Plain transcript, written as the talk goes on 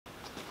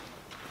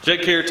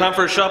Jake here, time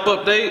for a shop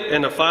update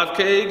and a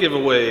 5K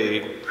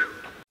giveaway.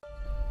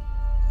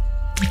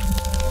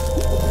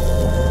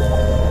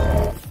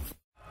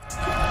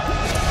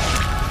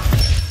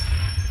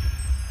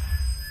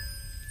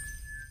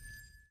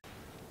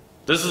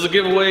 This is a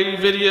giveaway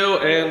video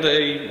and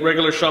a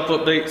regular shop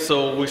update,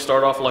 so we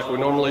start off like we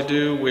normally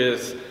do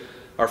with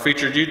our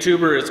featured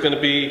YouTuber. It's going to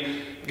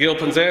be Gil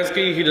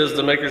Pinzansky. He does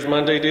the Makers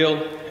Monday deal,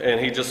 and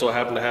he just so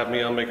happened to have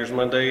me on Makers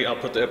Monday. I'll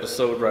put the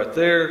episode right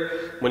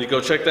there. When you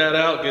go check that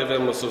out, give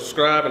him a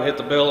subscribe and hit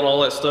the bell and all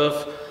that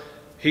stuff.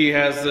 He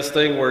has this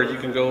thing where you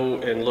can go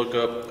and look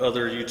up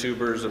other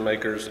YouTubers and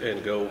makers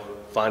and go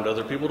find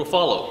other people to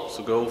follow.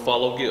 So go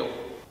follow Gil.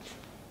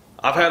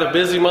 I've had a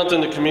busy month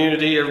in the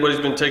community. Everybody's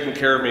been taking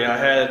care of me. I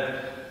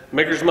had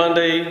Makers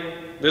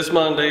Monday this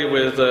Monday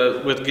with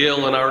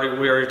Gil, and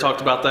we already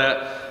talked about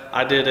that.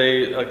 I did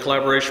a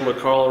collaboration with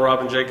Carl and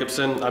Robin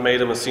Jacobson. I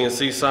made him a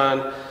CNC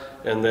sign,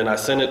 and then I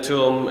sent it to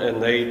them,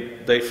 and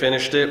they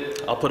finished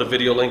it. I'll put a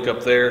video link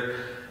up there.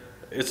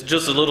 It's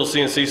just a little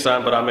CNC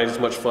sign, but I made as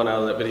much fun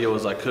out of that video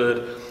as I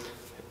could.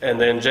 And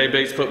then Jay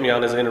Bates put me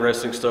on his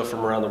interesting stuff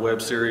from around the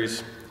web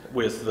series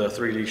with the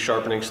 3D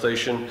sharpening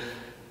station.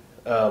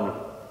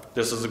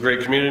 This is a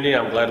great community.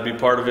 I'm glad to be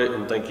part of it,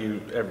 and thank you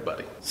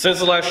everybody. Since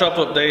the last shop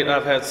update,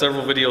 I've had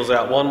several videos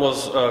out. One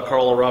was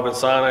Carl and Robin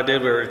sign I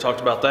did. We already talked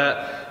about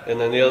that. And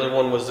then the other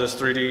one was this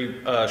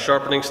 3D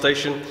sharpening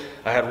station.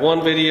 I had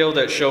one video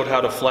that showed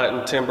how to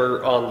flatten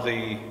timber on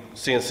the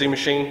CNC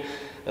machine.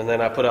 And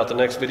then I put out the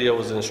next video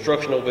was an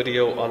instructional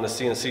video on the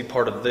CNC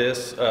part of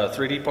this,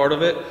 3D part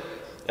of it.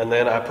 And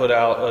then I put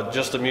out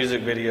just a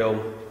music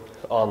video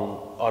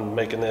on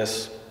making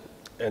this,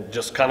 and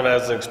just kind of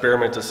as an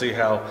experiment to see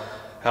how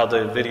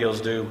the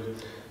videos do,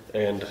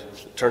 and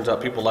it turns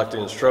out people like the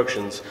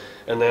instructions.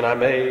 And then I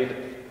made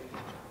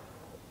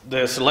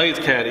this lathe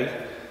caddy,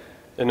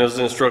 and it was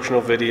an instructional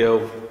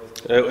video.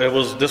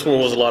 This one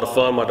was a lot of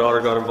fun. My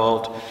daughter got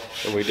involved,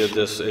 and we did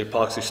this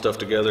epoxy stuff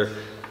together.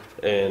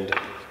 And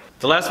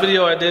the last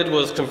video I did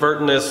was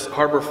converting this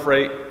Harbor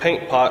Freight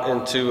paint pot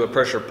into a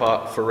pressure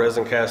pot for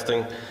resin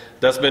casting.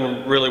 That's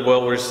been really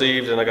well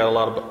received, and I got a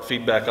lot of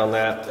feedback on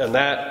that. And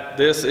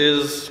this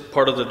is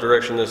part of the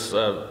direction this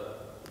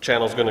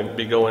channel's going to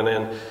be going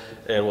in,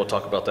 and we'll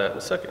talk about that in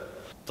a second.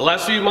 The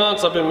last few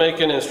months I've been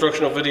making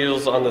instructional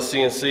videos on the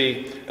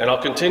CNC, and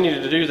I'll continue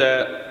to do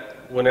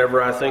that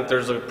whenever I think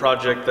there's a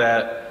project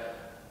that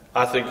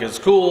I think is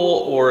cool,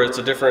 or it's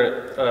a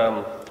different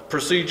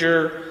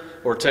procedure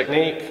or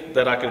technique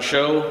that I can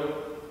show,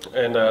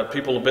 and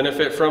people will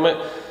benefit from it.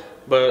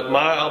 But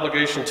my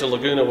obligation to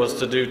Laguna was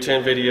to do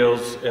 10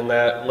 videos, and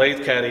that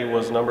lathe caddy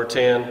was number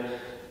 10,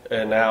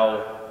 and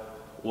now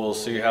we'll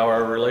see how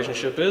our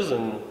relationship is,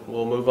 and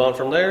we'll move on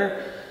from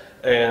there.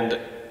 And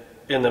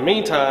in the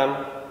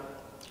meantime,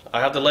 I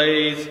have the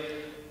lathe,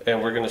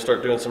 and we're going to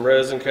start doing some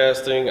resin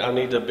casting. I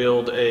need to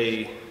build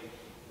a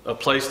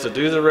place to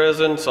do the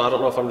resin, so I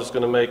don't know if I'm just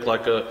going to make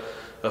like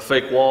a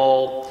fake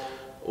wall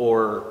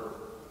or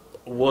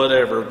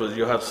whatever, but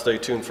you'll have to stay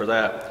tuned for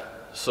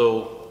that.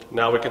 So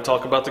now we can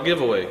talk about the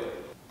giveaway.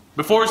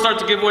 Before we start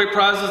the giveaway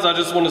prizes, I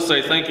just want to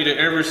say thank you to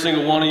every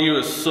single one of you.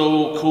 It's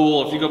so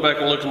cool. If you go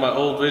back and look at my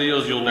old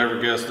videos, you'll never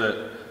guess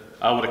that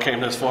I would have came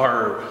this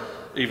far or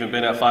even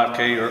been at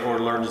 5K or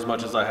learned as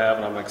much as I have,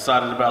 and I'm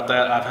excited about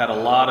that. I've had a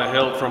lot of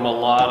help from a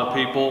lot of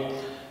people,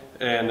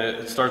 and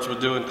it starts with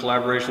doing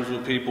collaborations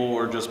with people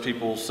or just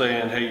people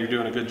saying, hey, you're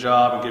doing a good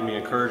job, and give me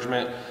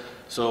encouragement.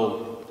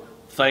 So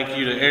thank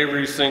you to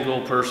every single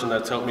person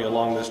that's helped me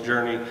along this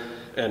journey.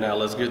 And now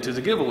let's get to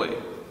the giveaway.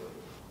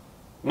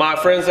 My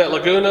friends at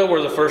Laguna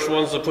were the first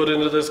ones to put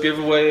into this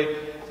giveaway,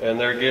 and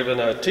they're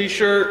giving a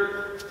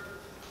t-shirt,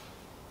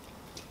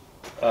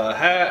 a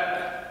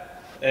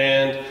hat,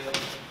 and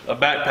a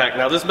backpack.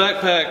 Now this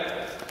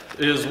backpack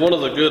is one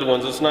of the good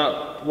ones. It's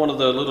not one of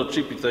the little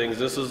cheapy things.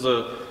 This is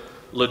a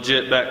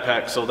legit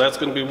backpack, so that's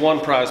going to be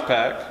one prize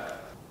pack.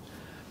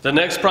 The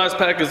next prize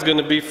pack is going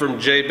to be from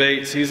Jay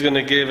Bates. He's going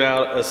to give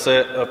out a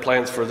set of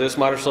plans for this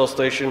miter saw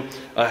station,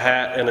 a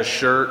hat, and a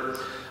shirt.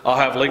 I'll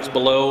have links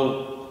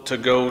below to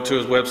go to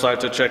his website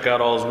to check out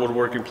all his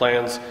woodworking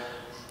plans.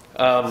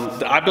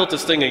 I built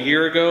this thing a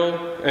year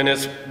ago, and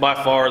it's by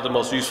far the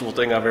most useful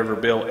thing I've ever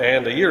built.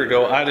 And a year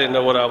ago, I didn't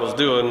know what I was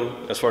doing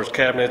as far as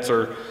cabinets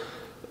or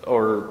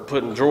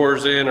putting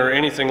drawers in or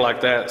anything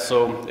like that.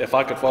 So if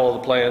I could follow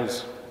the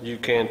plans, you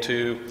can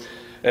too.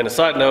 And a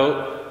side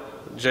note,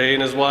 Jay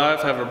and his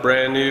wife have a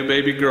brand new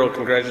baby girl.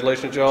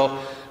 Congratulations,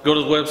 y'all. Go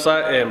to the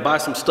website and buy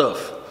some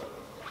stuff.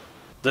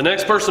 The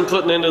next person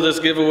putting into this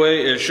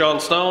giveaway is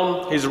Sean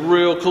Stone. He's a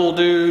real cool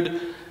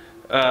dude.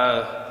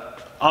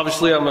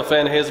 Obviously, I'm a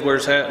fan of his,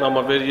 wears hat in all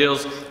my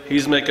videos.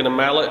 He's making a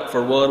mallet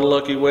for one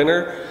lucky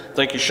winner.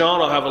 Thank you,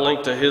 Sean. I'll have a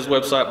link to his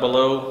website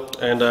below,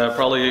 and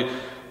probably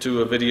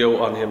to a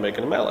video on him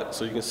making a mallet,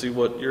 so you can see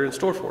what you're in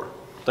store for.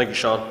 Thank you,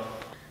 Sean.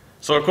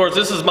 So of course,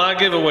 this is my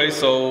giveaway,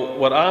 so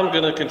what I'm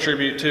going to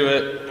contribute to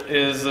it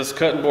is this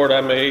cutting board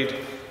I made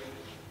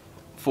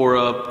for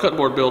a cutting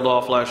board build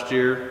off last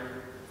year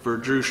for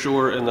Drew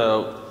Shore in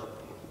the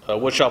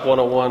Woodshop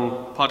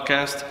 101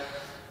 podcast.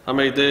 I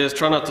made this.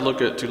 Try not to look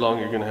at it too long,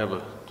 you're gonna have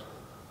a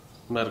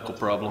medical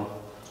problem.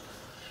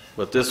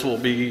 But this will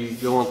be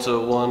going to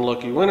one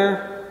lucky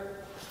winner.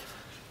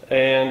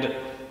 And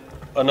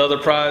another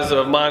prize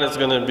of mine is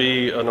gonna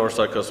be a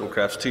Northside Custom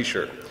Crafts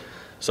t-shirt.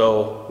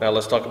 So now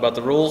let's talk about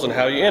the rules and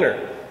how you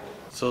enter.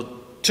 So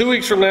 2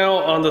 weeks from now,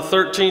 on the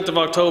 13th of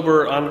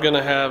October, I'm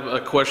gonna have a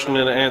question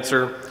and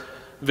answer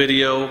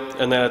video,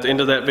 and then at the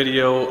end of that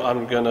video,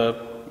 I'm gonna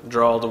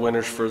draw the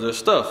winners for this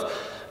stuff.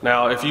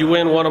 Now, if you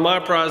win one of my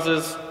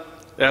prizes,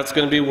 that's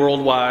gonna be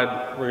worldwide.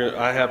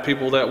 I have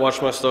people that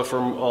watch my stuff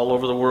from all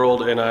over the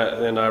world, and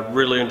I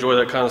really enjoy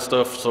that kind of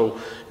stuff, so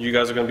you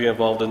guys are gonna be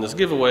involved in this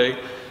giveaway.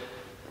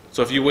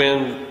 So if you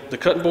win the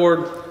cutting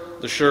board,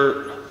 the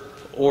shirt,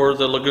 or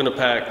the Laguna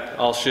pack,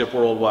 I'll ship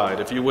worldwide.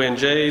 If you win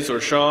Jay's or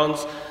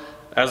Sean's,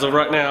 as of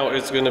right now,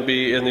 it's going to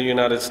be in the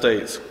United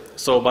States.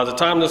 So by the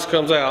time this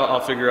comes out, I'll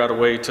figure out a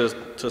way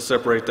to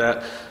separate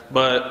that.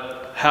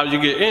 But how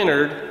you get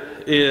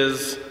entered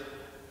is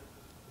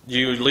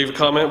you leave a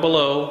comment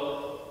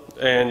below,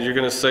 and you're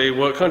going to say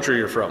what country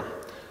you're from.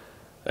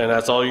 And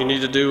that's all you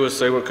need to do is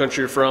say what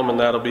country you're from, and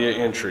that'll be an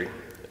entry.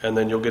 And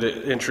then you'll get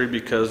an entry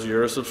because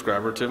you're a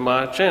subscriber to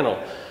my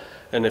channel.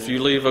 And if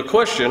you leave a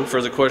question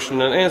for the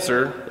question and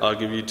answer, I'll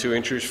give you 2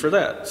 entries for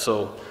that.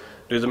 So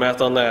do the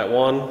math on that.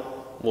 1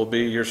 will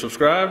be you're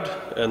subscribed,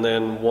 and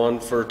then 1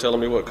 for telling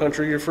me what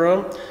country you're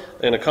from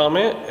in a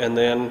comment, and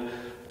then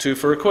 2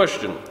 for a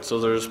question. So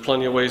there's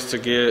plenty of ways to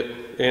get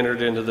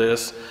entered into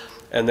this.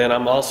 And then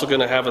I'm also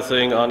going to have a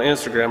thing on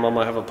Instagram. I'm going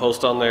to have a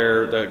post on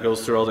there that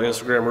goes through all the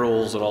Instagram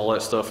rules and all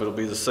that stuff. It'll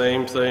be the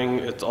same thing.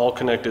 It's all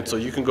connected, so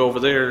you can go over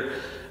there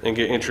and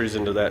get entries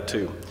into that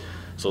too.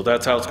 So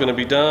that's how it's going to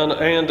be done.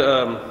 And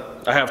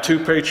I have 2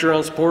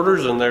 Patreon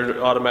supporters, and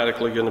they're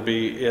automatically going to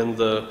be in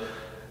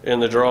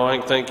the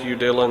drawing. Thank you,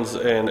 Dylan's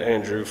and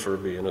Andrew, for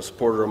being a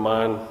supporter of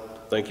mine.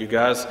 Thank you,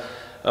 guys.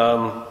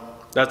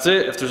 That's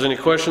it. If there's any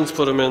questions,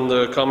 put them in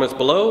the comments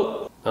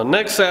below. Now,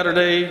 next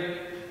Saturday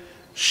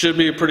should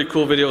be a pretty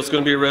cool video. It's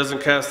going to be a resin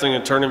casting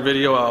and turning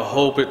video. I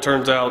hope it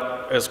turns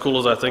out as cool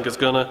as I think it's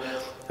gonna.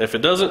 If it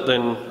doesn't,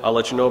 then I'll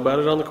let you know about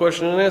it on the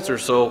question and answer.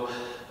 So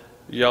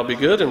y'all be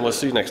good, and we'll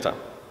see you next time.